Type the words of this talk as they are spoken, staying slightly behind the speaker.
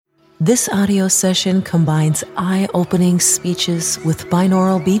This audio session combines eye-opening speeches with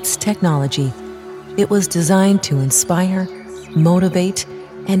binaural beats technology. It was designed to inspire, motivate,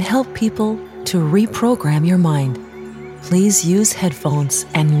 and help people to reprogram your mind. Please use headphones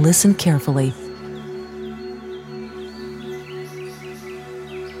and listen carefully.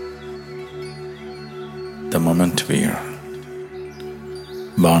 The moment we are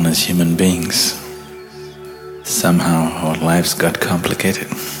born as human beings, somehow our lives got complicated.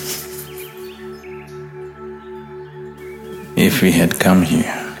 If we had come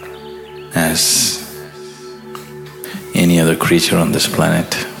here as any other creature on this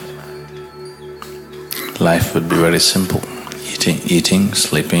planet, life would be very simple: eating,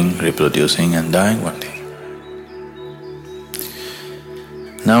 sleeping, reproducing and dying one day.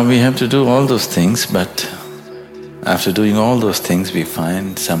 Now we have to do all those things, but after doing all those things we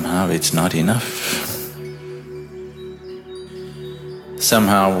find somehow it's not enough.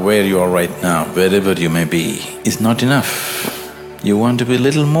 Somehow where you are right now, wherever you may be, is not enough. You want to be a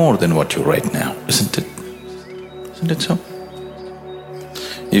little more than what you're right now, isn't it? Isn't it so?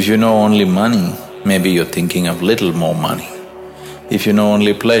 If you know only money, maybe you're thinking of little more money. If you know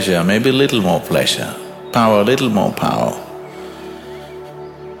only pleasure, maybe little more pleasure. Power, little more power.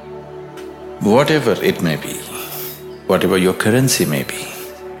 Whatever it may be, whatever your currency may be,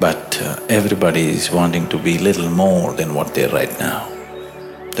 but everybody is wanting to be little more than what they're right now.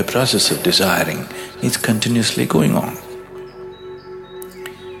 The process of desiring is continuously going on.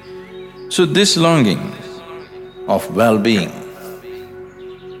 So this longing of well-being,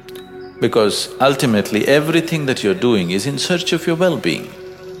 because ultimately everything that you're doing is in search of your well-being.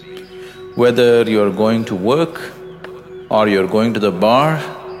 Whether you're going to work, or you're going to the bar,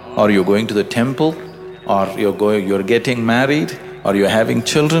 or you're going to the temple, or you're getting married, or you're having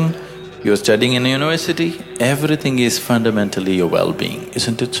children, you're studying in a university, everything is fundamentally your well-being,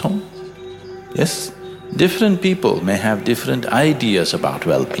 isn't it so? Yes? Different people may have different ideas about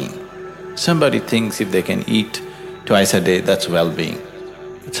well-being. Somebody thinks if they can eat twice a day, that's well-being.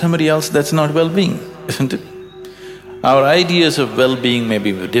 But somebody else, that's not well-being, isn't it? Our ideas of well-being may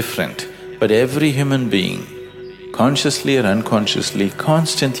be different, but every human being, consciously or unconsciously,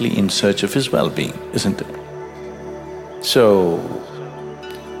 constantly in search of his well-being, isn't it? So,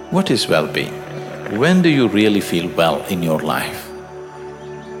 what is well-being? When do you really feel well in your life?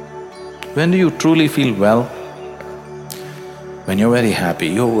 When do you truly feel well? When you're very happy,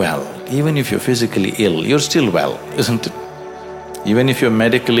 you're well. Even if you're physically ill, you're still well, isn't it? Even if you're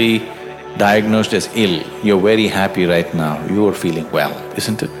medically diagnosed as ill, you're very happy right now, you're feeling well,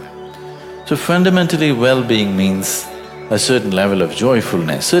 isn't it? So fundamentally, well-being means a certain level of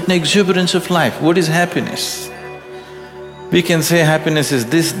joyfulness, certain exuberance of life. What is happiness? We can say happiness is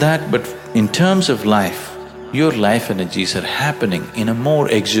this, that, but in terms of life, your life energies are happening in a more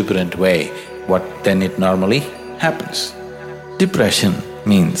exuberant way than it normally happens. Depression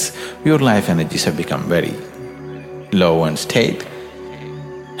means your life energies have become very low and stayed.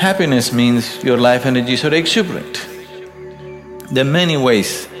 Happiness means your life energies are exuberant. There are many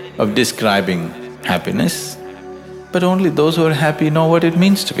ways of describing happiness, but only those who are happy know what it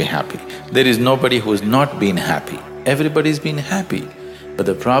means to be happy. There is nobody who's not been happy. Everybody's been happy, but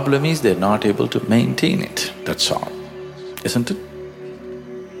the problem is they're not able to maintain it, that's all, isn't it?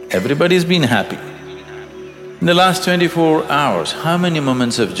 Everybody's been happy. In the last 24 hours, how many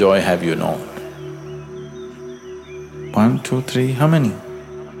moments of joy have you known? 1, 2, 3, how many?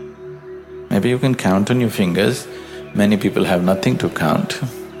 Maybe you can count on your fingers. Many people have nothing to count.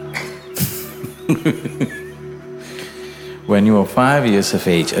 When you were 5 years of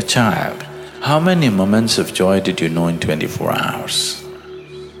age, a child, how many moments of joy did you know in 24 hours?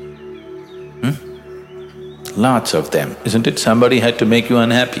 Lots of them, isn't it? Somebody had to make you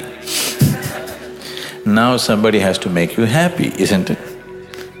unhappy. Now somebody has to make you happy, isn't it?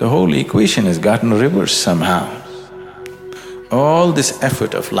 The whole equation has gotten reversed somehow. All this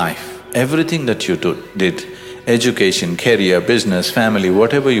effort of life, everything that you did, education, career, business, family,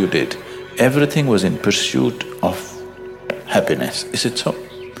 whatever you did, everything was in pursuit of happiness, is it so?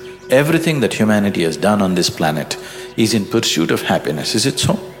 Everything that humanity has done on this planet is in pursuit of happiness, is it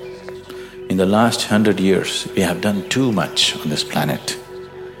so? In the last 100 years, we have done too much on this planet.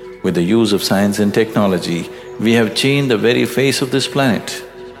 With the use of science and technology, we have changed the very face of this planet.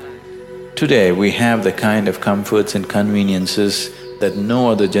 Today, we have the kind of comforts and conveniences that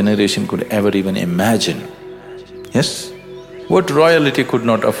no other generation could ever even imagine. Yes? What royalty could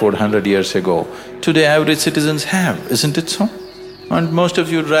not afford 100 years ago, today average citizens have, isn't it so? Aren't most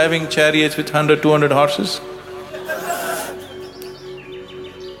of you driving chariots with 100, 200 horses?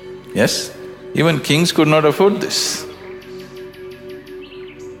 Yes? Even kings could not afford this.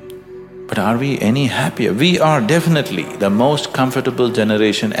 are we any happier? We are definitely the most comfortable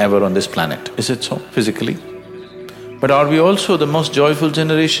generation ever on this planet, is it so, physically? But are we also the most joyful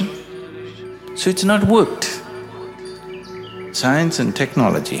generation? So it's not worked. Science and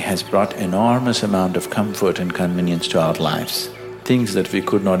technology has brought enormous amount of comfort and convenience to our lives, things that we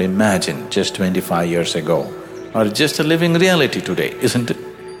could not imagine just 25 years ago, are just a living reality today, isn't it?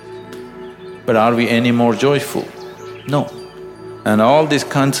 But are we any more joyful? No. And all these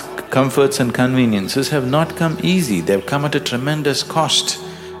comforts and conveniences have not come easy, they've come at a tremendous cost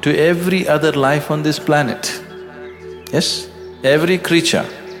to every other life on this planet. Yes, every creature,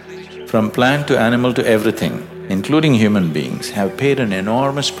 from plant to animal to everything, including human beings, have paid an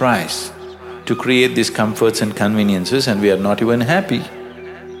enormous price to create these comforts and conveniences, and we are not even happy.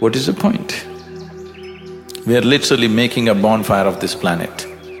 What is the point? We are literally making a bonfire of this planet.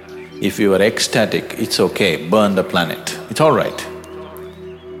 If you are ecstatic, it's okay, burn the planet, it's all right.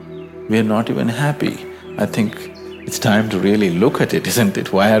 We are not even happy. I think it's time to really look at it, isn't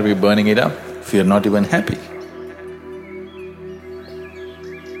it? Why are we burning it up if we are not even happy?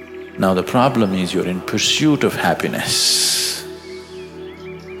 Now the problem is you're in pursuit of happiness.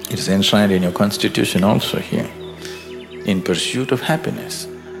 It is enshrined in your constitution also here, in pursuit of happiness.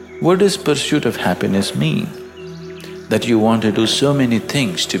 What does pursuit of happiness mean? That you want to do so many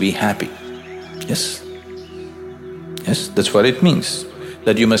things to be happy. Yes? Yes, that's what it means.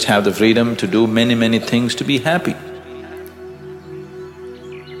 That you must have the freedom to do many things to be happy.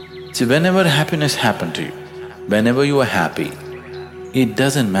 See, whenever happiness happened to you, whenever you are happy, it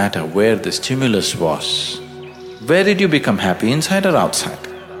doesn't matter where the stimulus was. Where did you become happy, inside or outside?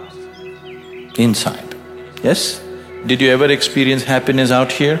 Inside, yes? Did you ever experience happiness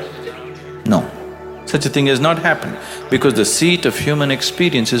out here? No. Such a thing has not happened because the seat of human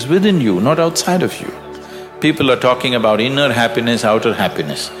experience is within you, not outside of you. People are talking about inner happiness, outer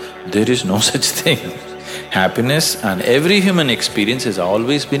happiness. There is no such thing. Happiness and every human experience has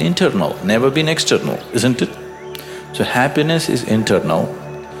always been internal, never been external, isn't it? So happiness is internal,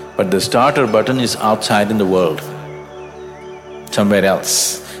 but the starter button is outside in the world, somewhere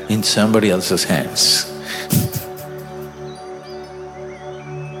else, in somebody else's hands.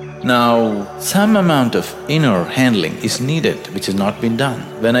 Now, some amount of inner handling is needed, which has not been done.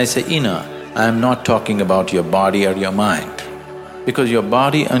 When I say inner, I am not talking about your body or your mind, because your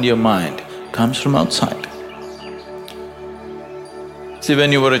body and your mind comes from outside. See,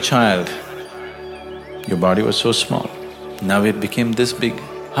 when you were a child, your body was so small, now it became this big.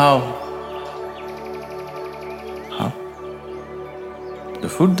 How? How? The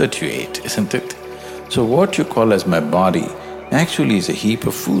food that you ate, isn't it? So what you call as my body actually is a heap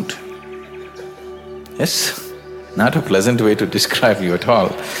of food. Yes? Not a pleasant way to describe you at all.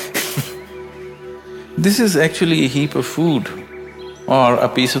 This is actually a heap of food or a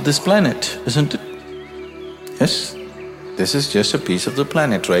piece of this planet, isn't it? Yes? This is just a piece of the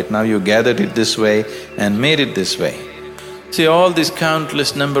planet. Right now you gathered it this way and made it this way. See, all these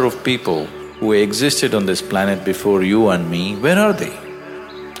countless number of people who existed on this planet before you and me, where are they?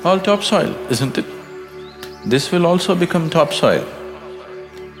 All topsoil, isn't it? This will also become topsoil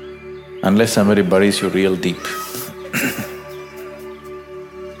unless somebody buries you real deep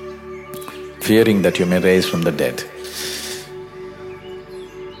fearing that you may rise from the dead.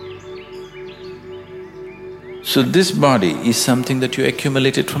 So this body is something that you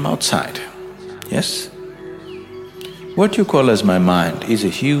accumulated from outside, yes? What you call as my mind is a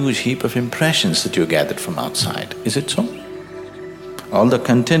huge heap of impressions that you gathered from outside, is it so? All the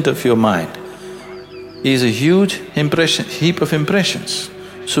content of your mind is a huge heap of impressions.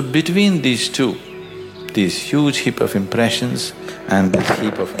 So between these two, this huge heap of impressions and this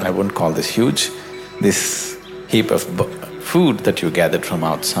heap of… I won't call this huge, this heap of food that you gathered from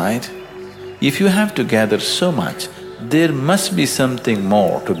outside, if you have to gather so much, there must be something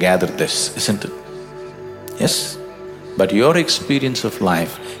more to gather this, isn't it? Yes? But your experience of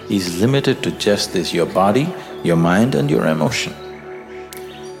life is limited to just this, your body, your mind and your emotion.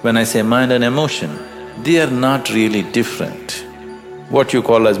 When I say mind and emotion, they are not really different. What you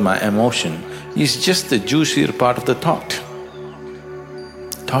call as my emotion is just the juicier part of the thought.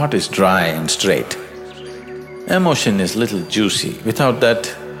 Thought is dry and straight. Emotion is little juicy. Without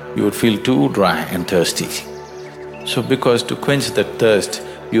that, you would feel too dry and thirsty. So because to quench that thirst,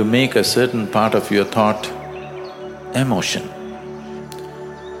 you make a certain part of your thought emotion.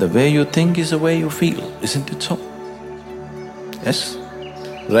 The way you think is the way you feel, isn't it so? Yes?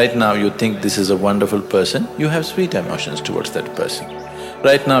 Right now you think this is a wonderful person, you have sweet emotions towards that person.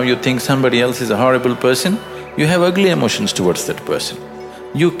 Right now you think somebody else is a horrible person, you have ugly emotions towards that person.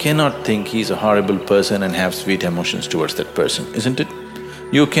 You cannot think he's a horrible person and have sweet emotions towards that person, isn't it?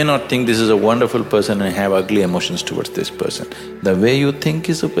 You cannot think this is a wonderful person and have ugly emotions towards this person. The way you think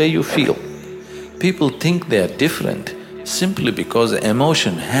is the way you feel. People think they are different simply because the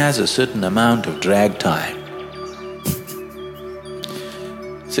emotion has a certain amount of drag time.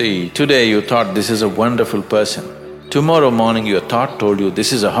 See, today you thought this is a wonderful person. Tomorrow morning your thought told you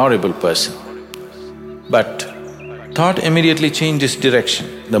this is a horrible person. But thought immediately changed its direction.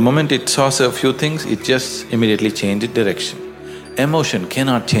 The moment it saw a few things, it just immediately changed its direction. Emotion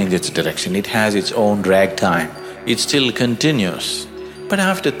cannot change its direction, it has its own drag time. It still continues. But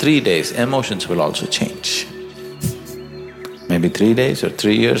after 3 days, emotions will also change. Maybe 3 days or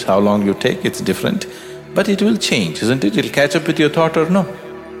 3 years, how long you take, it's different. But it will change, isn't it? It'll catch up with your thought or no?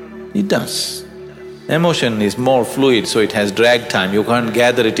 It does. Emotion is more fluid, so it has drag time, you can't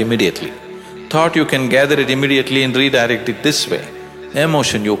gather it immediately. Thought you can gather it immediately and redirect it this way.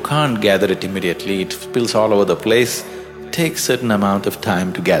 Emotion you can't gather it immediately, it spills all over the place, takes certain amount of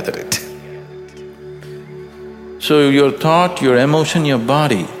time to gather it. So your thought, your emotion, your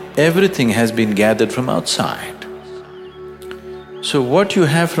body, everything has been gathered from outside. So what you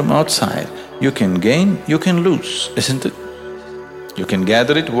have from outside, you can gain, you can lose, isn't it? You can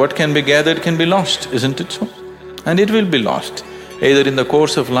gather it, what can be gathered can be lost, isn't it so? And it will be lost. Either in the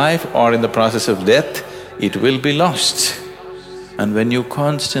course of life or in the process of death, it will be lost. And when you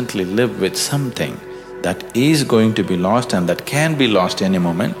constantly live with something that is going to be lost and that can be lost any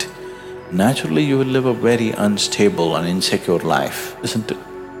moment, naturally you will live a very unstable and insecure life, isn't it?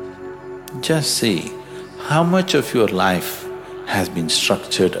 Just see how much of your life has been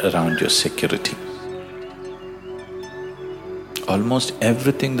structured around your security. Almost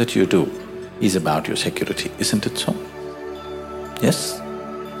everything that you do is about your security, isn't it so? Yes?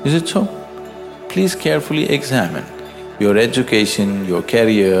 Is it so? Please carefully examine your education, your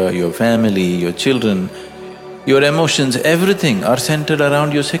career, your family, your children, your emotions, everything are centered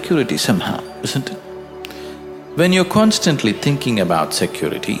around your security somehow, isn't it? When you're constantly thinking about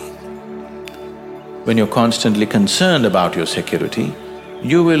security, when you're constantly concerned about your security,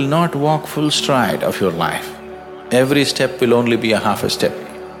 you will not walk full stride of your life. Every step will only be a half a step.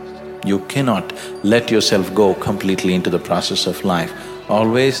 You cannot let yourself go completely into the process of life.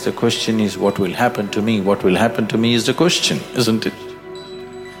 Always the question is, what will happen to me? What will happen to me is the question, isn't it?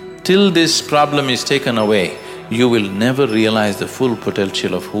 Till this problem is taken away, you will never realize the full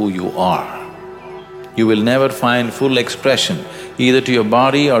potential of who you are. You will never find full expression either to your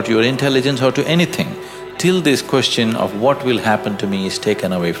body or to your intelligence or to anything till this question of what will happen to me is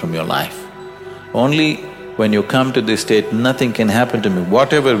taken away from your life. Only when you come to this state, nothing can happen to me,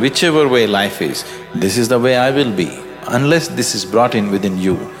 whatever, whichever way life is, this is the way I will be. Unless this is brought in within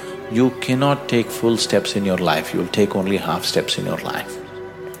you, you cannot take full steps in your life, you will take only half steps in your life.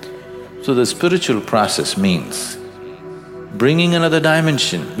 So the spiritual process means bringing another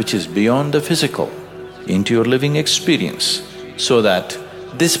dimension which is beyond the physical into your living experience so that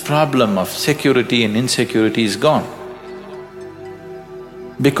this problem of security and insecurity is gone.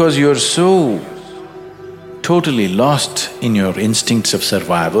 Because you're so totally lost in your instincts of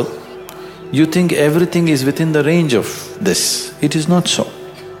survival, you think everything is within the range of this. It is not so.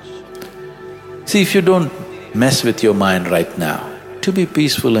 See, if you don't mess with your mind right now, to be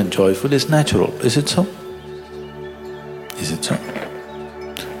peaceful and joyful is natural, is it so? Is it so?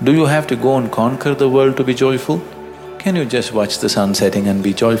 Do you have to go and conquer the world to be joyful? Can you just watch the sun setting and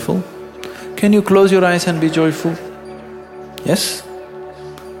be joyful? Can you close your eyes and be joyful? Yes?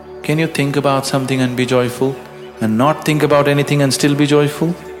 Can you think about something and be joyful and not think about anything and still be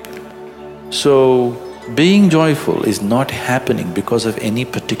joyful? So, being joyful is not happening because of any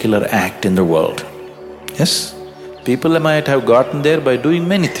particular act in the world. Yes? People might have gotten there by doing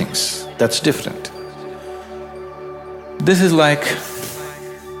many things, that's different. This is like,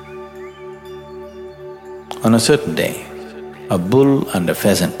 on a certain day, a bull and a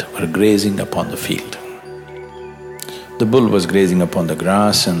pheasant were grazing upon the field. The bull was grazing upon the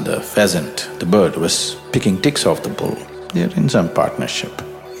grass and the pheasant, the bird, was picking ticks off the bull. They are in some partnership.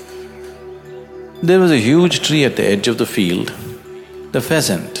 There was a huge tree at the edge of the field. The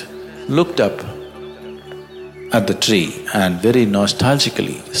pheasant looked up at the tree and very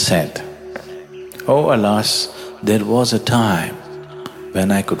nostalgically said, "Oh alas, there was a time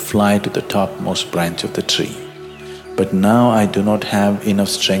when I could fly to the topmost branch of the tree, but now I do not have enough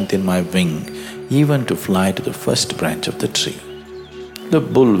strength in my wing even to fly to the first branch of the tree." The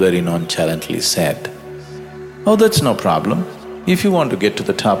bull very nonchalantly said, "Oh, that's no problem. If you want to get to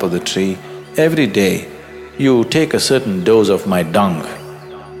the top of the tree, every day you take a certain dose of my dung.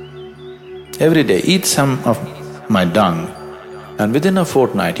 Every day eat some of my dung and within a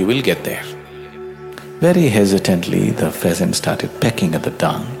fortnight you will get there." Very hesitantly, the pheasant started pecking at the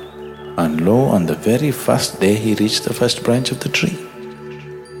dung, and lo, on the very first day he reached the first branch of the tree.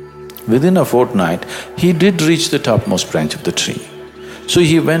 Within a fortnight, he did reach the topmost branch of the tree. So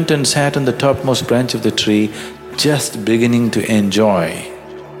he went and sat on the topmost branch of the tree, just beginning to enjoy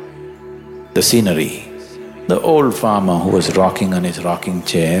the scenery. The old farmer who was rocking on his rocking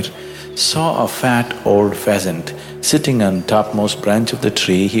chair saw a fat old pheasant sitting on topmost branch of the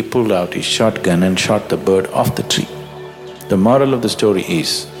tree. He pulled out his shotgun and shot the bird off the tree. The moral of the story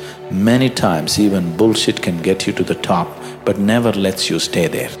is, many times even bullshit can get you to the top, but never lets you stay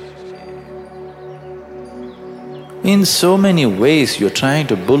there. In so many ways you're trying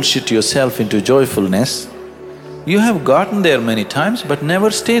to bullshit yourself into joyfulness. You have gotten there many times but never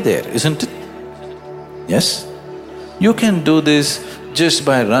stay there, isn't it? Yes? You can do this just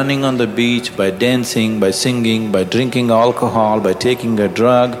by running on the beach, by dancing, by singing, by drinking alcohol, by taking a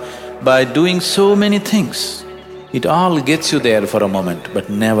drug, by doing so many things. It all gets you there for a moment but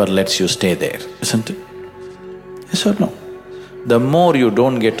never lets you stay there, isn't it? Yes or no? The more you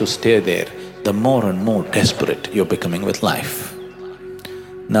don't get to stay there, the more and more desperate you're becoming with life.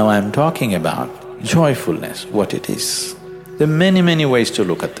 Now I'm talking about joyfulness, what it is. There are many, many ways to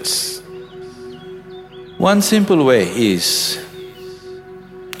look at this. One simple way is,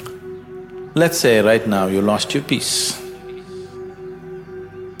 let's say right now you lost your peace.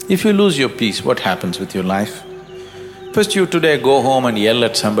 If you lose your peace, what happens with your life? First you today go home and yell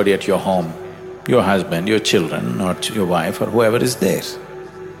at somebody at your home, your husband, your children, or your wife, or whoever is there.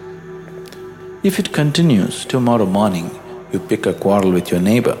 If it continues, tomorrow morning you pick a quarrel with your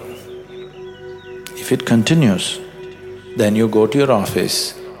neighbor. If it continues, then you go to your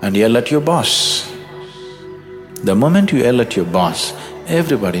office and yell at your boss. The moment you yell at your boss,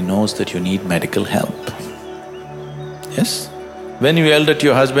 everybody knows that you need medical help. Yes? When you yelled at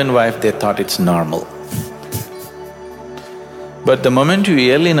your husband, wife, they thought it's normal. But the moment you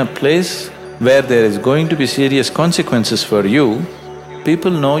yell in a place where there is going to be serious consequences for you,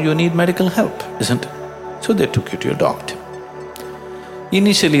 people know you need medical help, isn't it? So they took you to your doctor.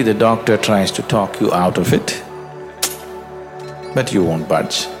 Initially the doctor tries to talk you out of it, but you won't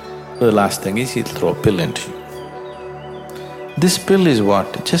budge. The last thing is he'll throw a pill into you. This pill is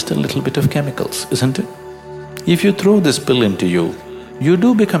what? Just a little bit of chemicals, isn't it? If you throw this pill into you, you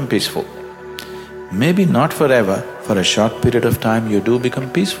do become peaceful. Maybe not forever, for a short period of time you do become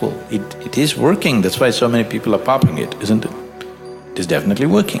peaceful. It is working, that's why so many people are popping it, isn't it? It is definitely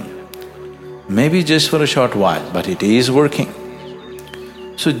working. Maybe just for a short while, but it is working.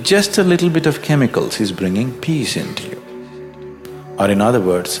 So just a little bit of chemicals is bringing peace into you. Or in other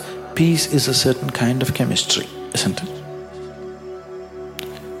words, peace is a certain kind of chemistry, isn't it?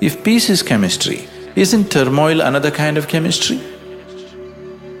 If peace is chemistry, isn't turmoil another kind of chemistry?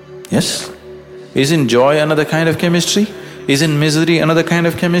 Yes? Isn't joy another kind of chemistry? Isn't misery another kind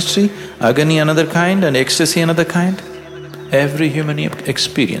of chemistry? Agony another kind and ecstasy another kind? Every human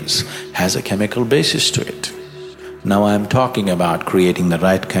experience has a chemical basis to it. Now I'm talking about creating the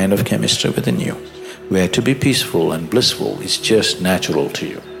right kind of chemistry within you, where to be peaceful and blissful is just natural to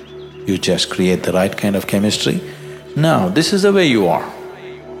you. You just create the right kind of chemistry. Now, this is the way you are.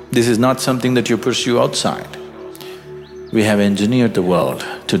 This is not something that you pursue outside. We have engineered the world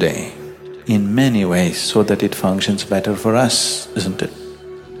today in many ways so that it functions better for us, isn't it?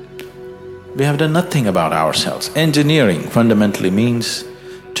 We have done nothing about ourselves. Engineering fundamentally means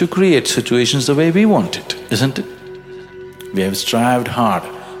to create situations the way we want it, isn't it? We have strived hard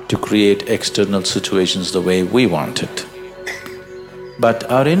to create external situations the way we want it. But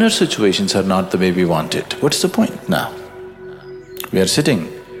our inner situations are not the way we want it. What's the point now? We are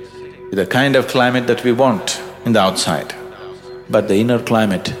sitting with the kind of climate that we want in the outside, but the inner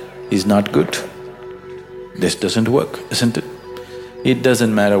climate is not good. This doesn't work, isn't it? It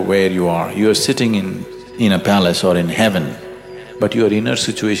doesn't matter where you are. You are sitting in a palace or in heaven, but your inner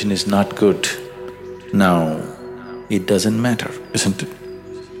situation is not good. Now, it doesn't matter, isn't it?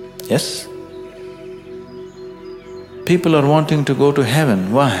 Yes? People are wanting to go to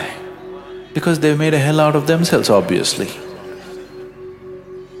heaven, why? Because they've made a hell out of themselves, obviously.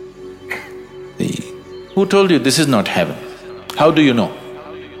 Who told you this is not heaven? How do you know?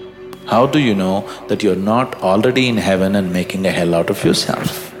 How do you know that you're not already in heaven and making a hell out of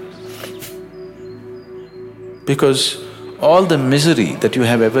yourself? Because all the misery that you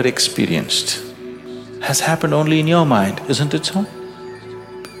have ever experienced has happened only in your mind, isn't it so?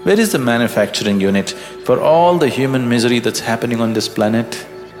 Where is the manufacturing unit for all the human misery that's happening on this planet?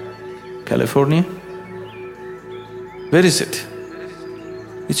 California? Where is it?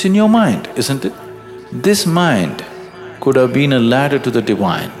 It's in your mind, isn't it? This mind could have been a ladder to the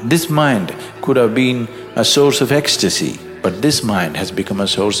divine. This mind could have been a source of ecstasy, but this mind has become a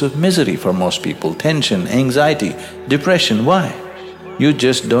source of misery for most people, tension, anxiety, depression. Why? You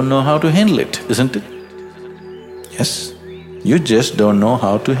just don't know how to handle it, isn't it? Yes, you just don't know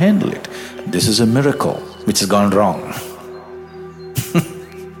how to handle it. This is a miracle which has gone wrong.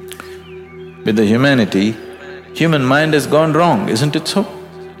 With the humanity, human mind has gone wrong, isn't it so?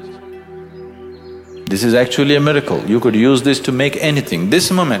 This is actually a miracle. You could use this to make anything.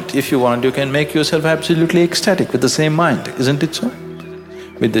 This moment, if you want, you can make yourself absolutely ecstatic with the same mind, isn't it so?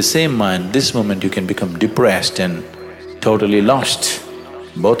 With the same mind, this moment you can become depressed and totally lost.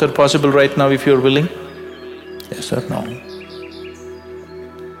 Both are possible right now if you're willing. Yes or no?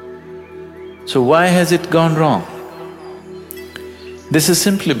 So why has it gone wrong? This is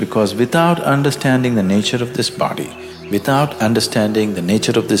simply because without understanding the nature of this body, without understanding the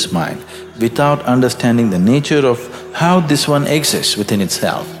nature of this mind, without understanding the nature of how this one exists within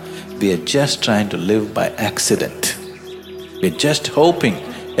itself, we are just trying to live by accident. We're just hoping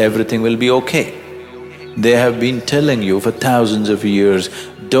everything will be okay. They have been telling you for thousands of years,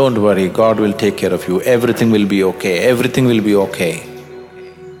 don't worry, God will take care of you, everything will be okay, everything will be okay.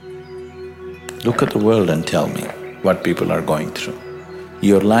 Look at the world and tell me what people are going through.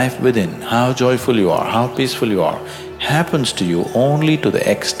 Your life within, how joyful you are, how peaceful you are, happens to you only to the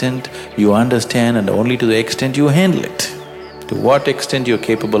extent you understand and only to the extent you handle it. To what extent you're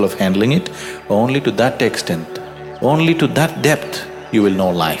capable of handling it, only to that extent, only to that depth you will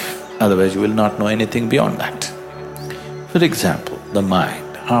know life, otherwise you will not know anything beyond that. For example, the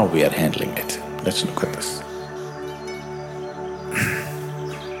mind, how we are handling it. Let's look at this.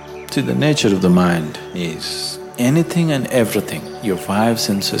 See, the nature of the mind is anything and everything your five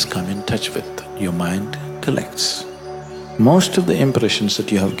senses come in touch with, your mind collects. Most of the impressions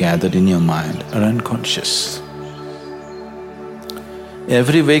that you have gathered in your mind are unconscious.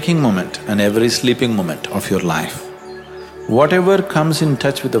 Every waking moment and every sleeping moment of your life, whatever comes in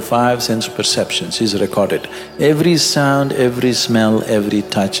touch with the five sense perceptions is recorded. Every sound, every smell, every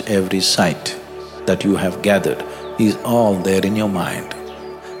touch, every sight that you have gathered is all there in your mind.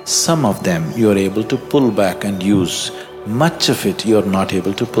 Some of them you are able to pull back and use, much of it you are not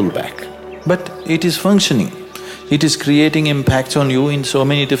able to pull back. But it is functioning, it is creating impacts on you in so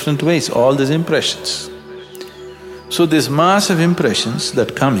many different ways, all these impressions. So this mass of impressions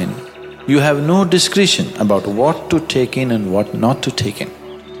that come in, you have no discretion about what to take in and what not to take in.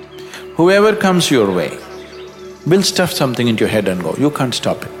 Whoever comes your way will stuff something into your head and go, you can't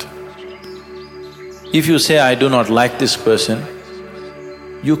stop it. If you say, I do not like this person,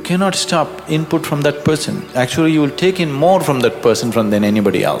 you cannot stop input from that person. Actually, you will take in more from that person than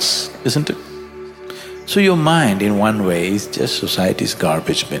anybody else, isn't it? So your mind in one way is just society's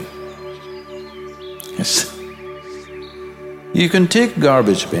garbage bin. Yes. You can take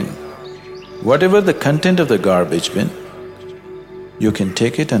garbage bin, whatever the content of the garbage bin, you can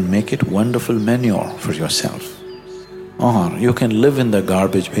take it and make it wonderful manure for yourself. Or you can live in the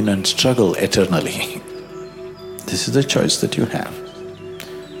garbage bin and struggle eternally. This is the choice that you have.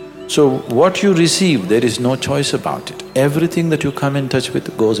 So what you receive, there is no choice about it. Everything that you come in touch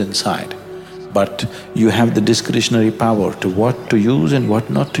with goes inside, but you have the discretionary power to what to use and what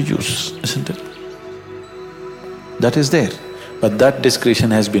not to use, isn't it? That is there, but that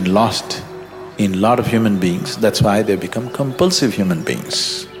discretion has been lost in a lot of human beings, that's why they become compulsive human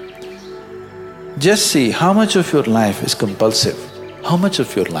beings. Just see how much of your life is compulsive, how much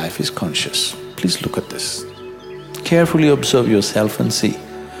of your life is conscious. Please look at this. Carefully observe yourself and see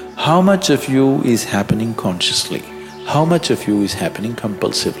how much of you is happening consciously, how much of you is happening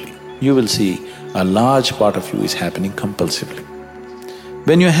compulsively. You will see a large part of you is happening compulsively.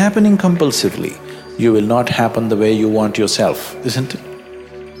 When you're happening compulsively, you will not happen the way you want yourself, isn't it?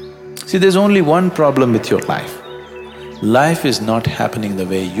 See, there's only one problem with your life. Life is not happening the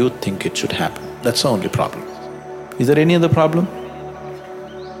way you think it should happen. That's the only problem. Is there any other problem?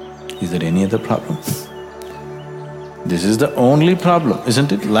 Is there any other problem? This is the only problem,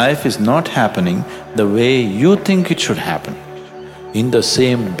 isn't it? Life is not happening the way you think it should happen. In the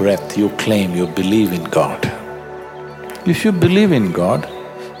same breath, you claim you believe in God. If you believe in God,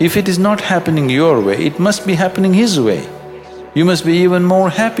 if it is not happening your way, it must be happening His way. You must be even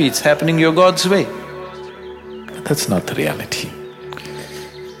more happy it's happening your God's way. But that's not the reality.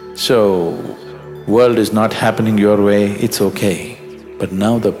 So, world is not happening your way, it's okay. But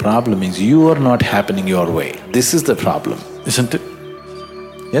now the problem is you are not happening your way. This is the problem, isn't it?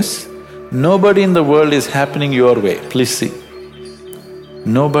 Yes? Nobody in the world is happening your way, please see.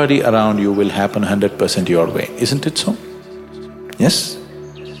 Nobody around you will happen 100% your way, isn't it so? Yes?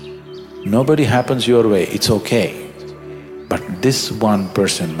 Nobody happens your way, it's okay. but this one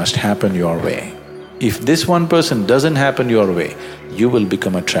person must happen your way. If this one person doesn't happen your way, you will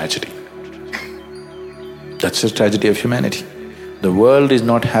become a tragedy. That's the tragedy of humanity. The world is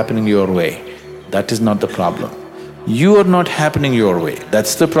not happening your way, that is not the problem. You are not happening your way,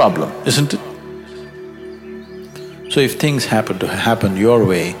 that's the problem, isn't it? So if things happen your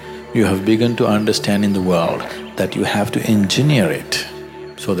way, you have begun to understand in the world that you have to engineer it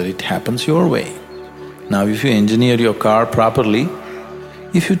so that it happens your way. Now if you engineer your car properly,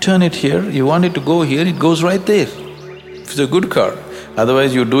 if you turn it here, you want it to go here, it goes right there. If it's a good car.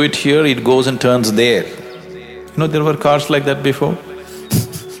 Otherwise you do it here, it goes and turns there. You know, there were cars like that before.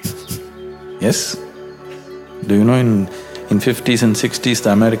 Yes? Do you know in 50s and 60s,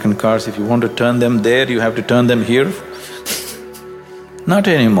 the American cars, if you want to turn them there, you have to turn them here? Not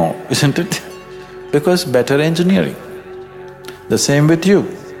anymore, isn't it? Because better engineering. The same with you.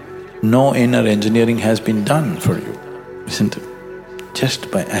 No inner engineering has been done for you, isn't it?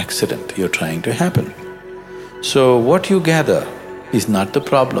 Just by accident you're trying to happen. So what you gather is not the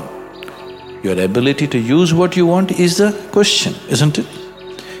problem. Your ability to use what you want is the question, isn't it?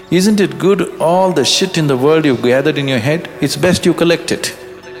 Isn't it good all the shit in the world you've gathered in your head? It's best you collect it.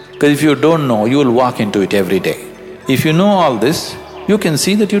 Because if you don't know, you will walk into it every day. If you know all this, you can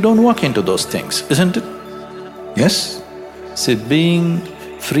see that you don't walk into those things, isn't it? Yes? See, being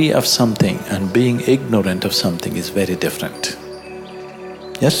free of something and being ignorant of something is very different.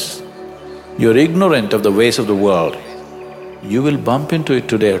 Yes? You're ignorant of the ways of the world, you will bump into it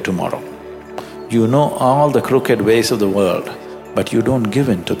today or tomorrow. You know all the crooked ways of the world, but you don't give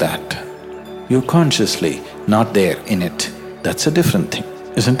in to that. You're consciously not there in it. That's a different thing,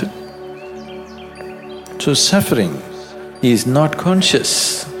 isn't it? So suffering is not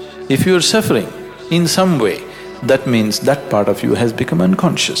conscious. If you're suffering in some way, that means that part of you has become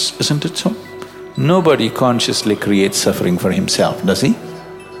unconscious, isn't it so? Nobody consciously creates suffering for himself, does he?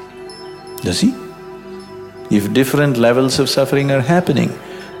 Does he? If different levels of suffering are happening,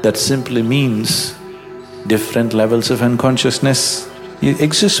 that simply means different levels of unconsciousness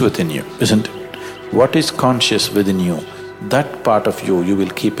exist within you, isn't it? What is conscious within you, that part of you, you will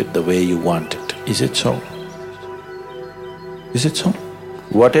keep it the way you want it. Is it so? Is it so?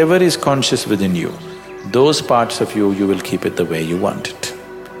 Whatever is conscious within you, those parts of you, you will keep it the way you want it.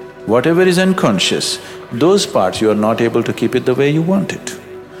 Whatever is unconscious, those parts you are not able to keep it the way you want it.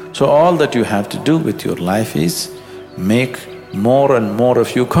 So all that you have to do with your life is make more and more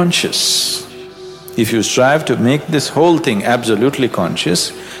of you conscious. If you strive to make this whole thing absolutely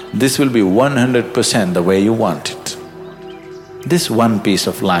conscious, this will be 100% the way you want it. This one piece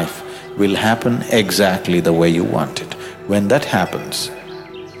of life will happen exactly the way you want it. When that happens,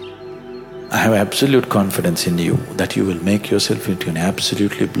 I have absolute confidence in you that you will make yourself into an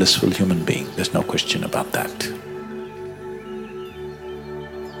absolutely blissful human being, there's no question about that.